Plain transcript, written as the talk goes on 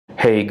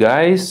Hey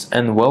guys,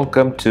 and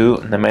welcome to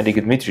Nomadic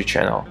Dmitry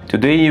channel.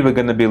 Today we're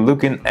gonna be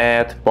looking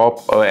at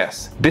Pop!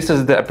 OS. This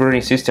is the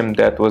operating system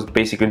that was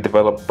basically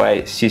developed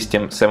by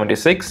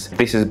System76.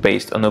 This is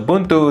based on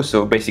Ubuntu,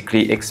 so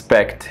basically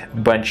expect a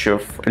bunch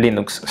of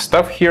Linux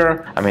stuff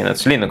here. I mean,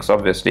 it's Linux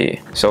obviously.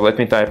 So let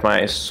me type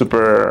my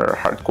super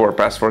hardcore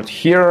password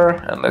here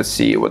and let's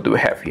see what do we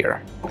have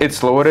here.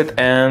 It's loaded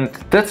and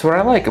that's what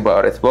I like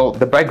about it. Well,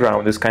 the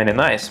background is kind of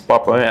nice,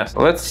 Pop! OS.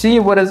 Let's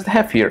see what does it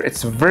have here.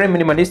 It's very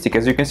minimalistic.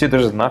 As you can see,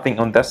 there's nothing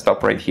on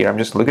desktop right here. I'm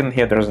just looking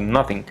here, there's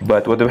nothing.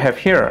 But what do we have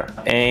here?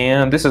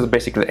 And this is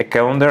basically a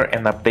calendar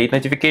and update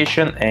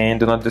notification and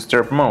do not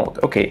disturb mode.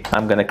 Okay,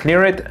 I'm gonna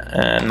clear it.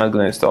 I'm not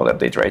gonna install the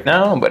update right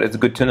now, but it's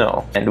good to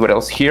know. And what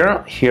else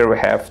here? Here we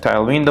have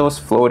tile windows,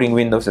 floating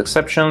windows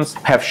exceptions,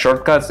 have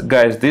shortcuts.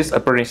 Guys, this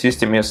operating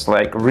system is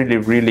like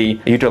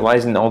really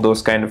utilizing all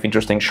those kind of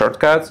interesting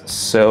shortcuts.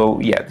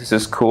 So yeah, this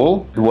is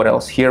cool. What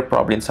else here?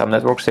 Probably in some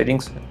network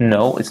settings.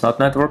 No, it's not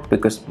network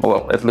because,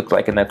 well, it looked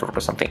like a network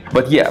or something.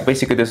 But yeah,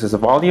 basically this is a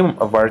volume,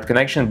 a wired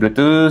connection,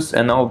 Bluetooth,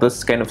 and all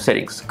this kind of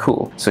settings.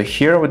 Cool. So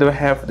here what do we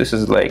have? This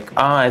is like,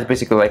 it's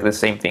basically like the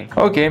same thing.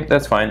 Okay,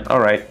 that's fine.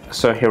 All right.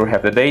 So here we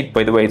have the date.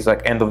 By the way, it's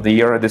like end of the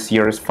year. This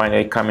year is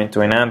finally coming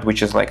to an end,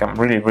 which is like, I'm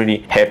really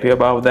happy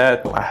about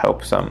that. I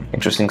hope some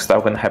interesting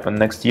stuff can happen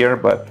next year.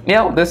 But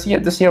yeah, this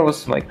year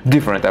was like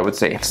different, I would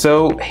say.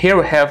 So here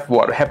we have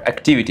what? We have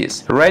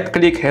activities. Right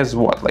click has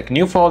what? Like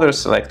new folder,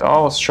 select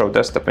all, show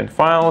desktop and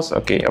files.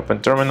 Okay,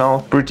 open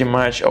terminal, pretty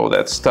much all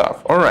that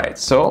stuff. All right,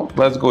 so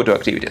let's go to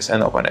activities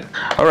and open it.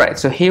 All right,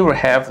 so here we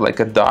have like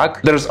a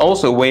dock. There's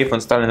also a way of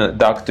installing a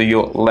dock to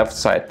your left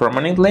side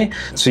permanently.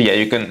 So yeah,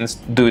 you can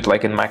do it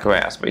like in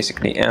macOS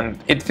basically, and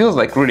it feels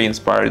like really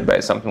inspired by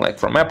something like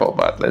from Apple.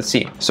 But let's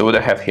see. So what do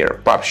I have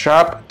here? Pop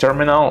shop,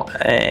 terminal,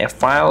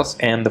 files,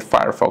 and the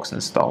Firefox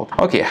installed.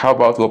 Okay, how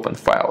about we open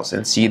files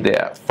and see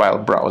the file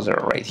browser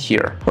right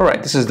here. All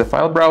right, this is the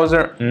file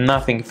browser.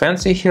 Nothing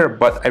fancy here,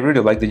 but I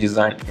really like the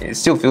design. It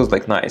still feels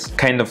like nice,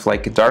 kind of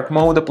like a dark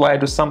mode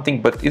applied or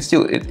something, but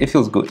it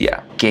feels good.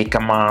 Yeah. Okay,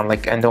 come on,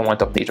 like I don't want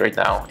to update right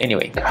now.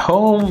 Anyway,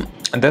 home,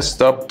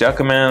 desktop,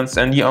 documents,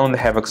 and you only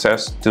have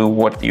access to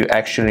what you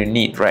actually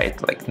need, right?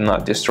 Like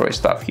not destroy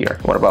stuff here.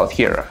 What about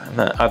here?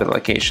 Other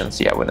locations,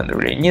 yeah, we don't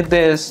really need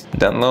this.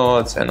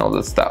 Downloads and all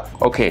that stuff.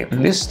 Okay,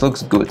 this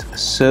looks good.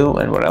 So,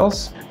 and what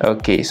else?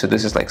 Okay, so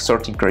this is like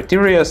sorting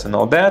criteria and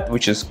all that,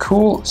 which is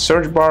cool.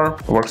 Search bar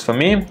works for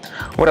me.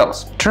 What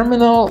else?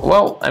 Terminal,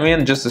 well, I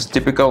mean, just a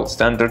typical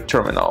standard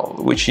terminal,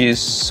 which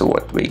is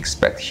what we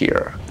expect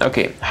here.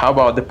 Okay, how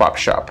about the Pop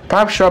Shop?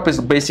 Pop Shop is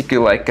basically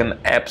like an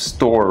app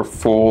store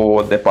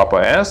for the Pop!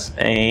 OS.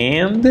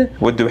 And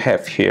what do we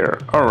have here?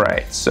 All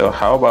right, so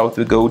how about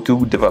we go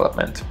to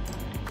development?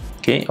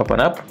 Okay, open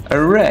up.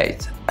 All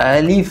right,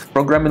 I leave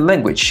programming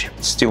language.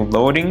 Still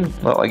loading.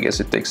 Well, I guess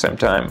it takes some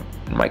time.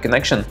 My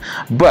connection,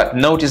 but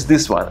notice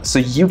this one. So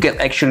you can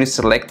actually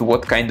select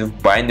what kind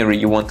of binary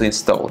you want to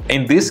install.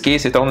 In this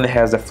case, it only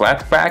has a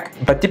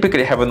Flatpak, but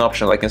typically have an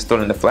option like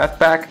installing the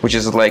Flatpak, which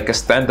is like a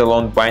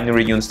standalone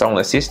binary you install in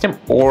a system,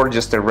 or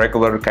just a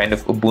regular kind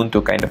of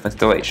Ubuntu kind of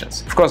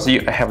installations. Of course,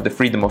 you have the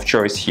freedom of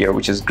choice here,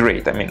 which is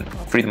great. I mean,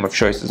 freedom of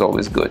choice is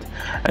always good.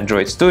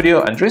 Android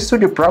Studio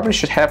probably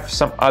should have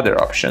some other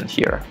option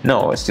here.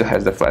 No, it still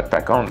has the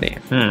Flatpak only.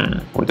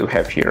 What do we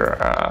have here?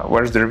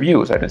 Where's the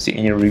reviews? I don't see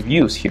any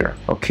reviews here.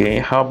 Okay,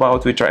 how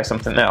about we try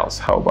something else?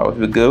 How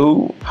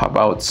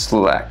about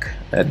Slack?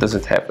 Does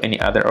it have any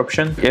other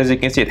option? As you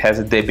can see, it has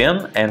a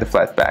Debian and a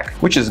Flatpak,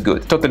 which is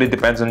good. Totally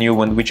depends on you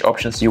and which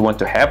options you want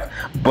to have,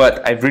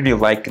 but I really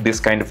like this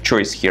kind of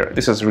choice here.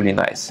 This is really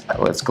nice.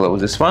 Let's close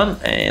this one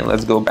and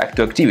let's go back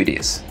to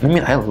activities. I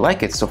mean, I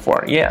like it so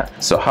far, yeah.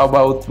 So how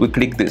about we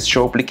click this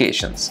show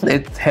applications?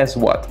 It has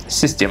what?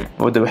 System.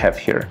 What do we have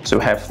here? So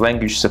we have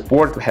language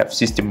support, we have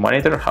system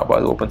monitor. How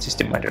about open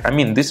system monitor? I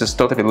mean, this is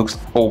totally looks,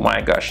 oh my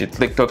gosh, it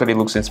like totally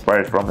looks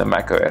inspired from the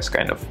macOS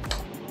kind of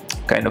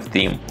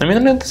theme. I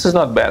mean, this is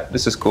not bad.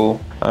 This is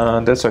cool.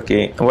 That's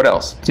okay. What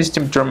else?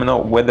 System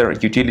terminal, weather,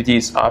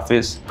 utilities,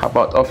 office. How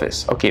about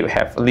office? Okay, we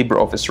have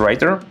LibreOffice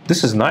Writer.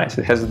 This is nice.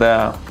 It has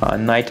the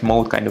night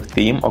mode kind of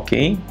theme.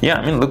 Okay. Yeah,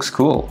 I mean, looks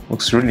cool.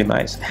 Looks really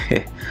nice.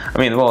 I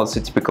mean, well, it's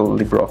a typical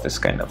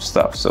LibreOffice kind of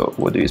stuff. So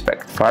what do you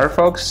expect?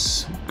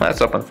 Firefox.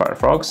 Let's open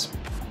Firefox.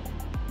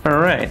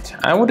 Alright,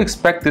 I would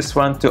expect this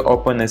one to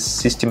open a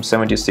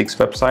System76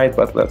 website,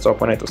 but let's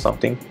open it or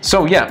something.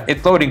 So yeah,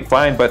 it's loading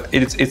fine, but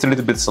it's a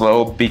little bit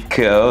slow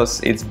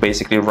because it's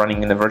basically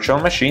running in a virtual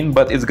machine,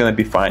 but it's gonna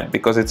be fine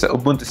because it's an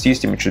Ubuntu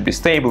system, it should be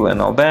stable and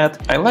all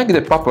that. I like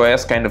the Pop!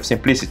 OS kind of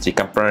simplicity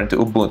compared to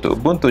Ubuntu.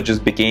 Ubuntu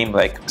just became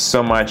like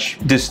so much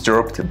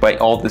disturbed by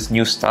all this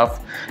new stuff.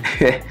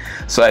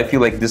 So I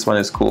feel like this one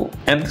is cool.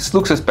 And this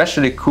looks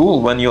especially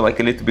cool when you're like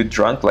a little bit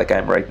drunk like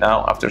I'm right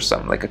now after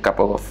some like a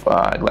couple of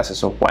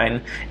glasses of fine.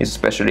 It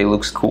especially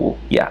looks cool.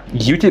 Yeah.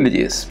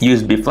 Utilities: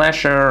 USB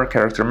flasher,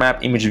 character map,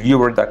 image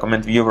viewer,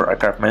 document viewer,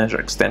 archive manager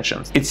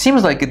extensions. It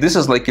seems like this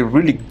is like a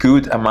really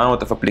good amount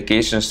of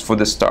applications for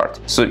the start,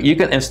 so you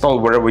can install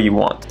wherever you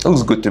want. It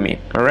looks good to me.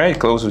 All right,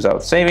 close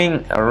without saving.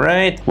 All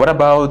right, what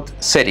about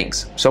settings?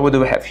 So what do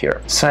we have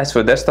here? Size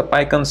for desktop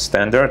icons,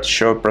 standard,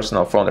 show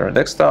personal folder on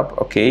desktop.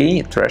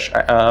 Okay, trash.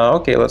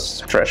 Okay, let's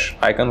trash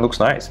icon, looks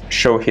nice.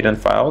 Show hidden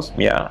files.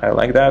 Yeah, I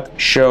like that.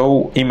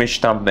 Show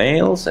image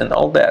thumbnails and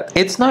all that.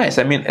 It's nice.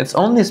 I mean, it's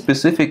only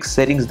specific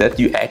settings that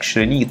you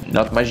actually need.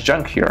 Not much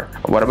junk here.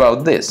 What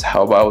about this?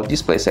 How about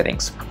display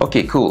settings?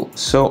 Okay, cool.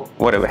 So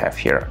what do we have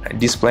here?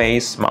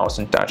 Displays, mouse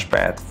and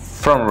touchpad,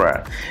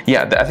 firmware.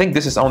 Yeah, I think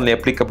this is only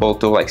applicable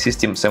to like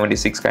System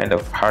 76 kind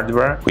of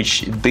hardware,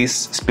 which this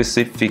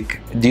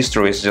specific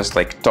distro is just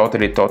like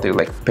totally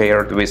like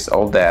paired with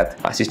all that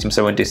System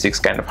 76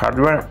 kind of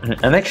hardware.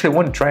 And actually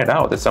want to try it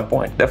out at some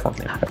point,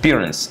 definitely.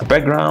 Appearance,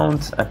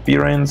 background,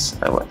 appearance.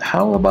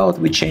 How about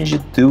we change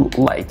it to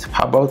light?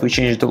 How about we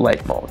change it to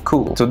light mode?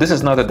 Cool. So this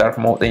is not a dark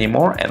mode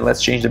anymore, and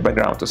let's change the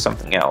background to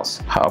something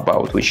else. How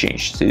about we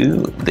change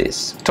to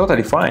this?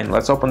 Totally fine.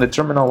 Let's open the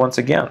terminal once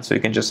again. So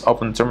you can just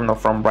open the terminal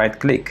from right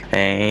click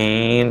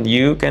and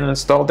you can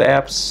install the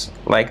apps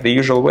like the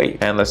usual way.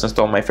 And let's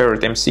install my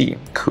favorite MC.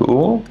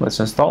 Cool. Let's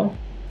install.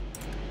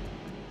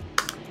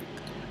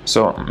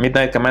 So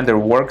Midnight Commander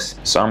works,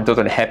 so I'm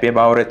totally happy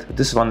about it.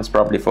 This one is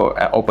probably for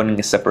opening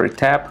a separate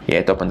tab. Yeah,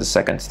 it opens the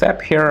second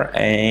tab here,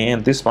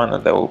 and this one are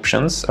the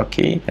options.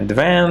 Okay,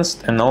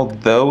 advanced and all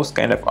those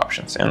kind of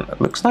options, and it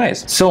looks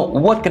nice. So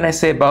what can I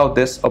say about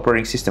this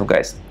operating system,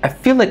 guys? I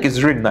feel like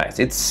it's really nice.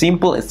 It's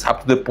simple, it's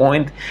up to the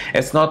point.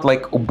 It's not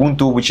like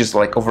Ubuntu, which is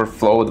like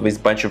overflowed with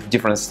a bunch of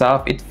different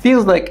stuff. It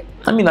feels like,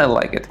 I mean, I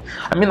like it.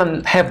 I mean,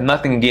 I have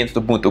nothing against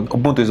Ubuntu.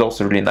 Ubuntu is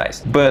also really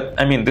nice. But,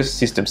 I mean, this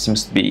system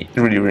seems to be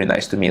really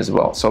nice to me as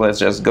well. So let's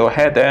just go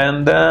ahead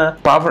and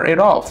power it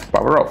off.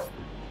 Power off.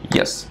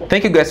 Yes.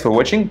 Thank you guys for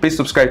watching. Please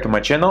subscribe to my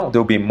channel.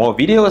 There will be more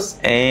videos.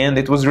 And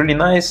it was really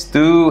nice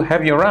to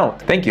have you around.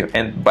 Thank you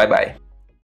and bye-bye.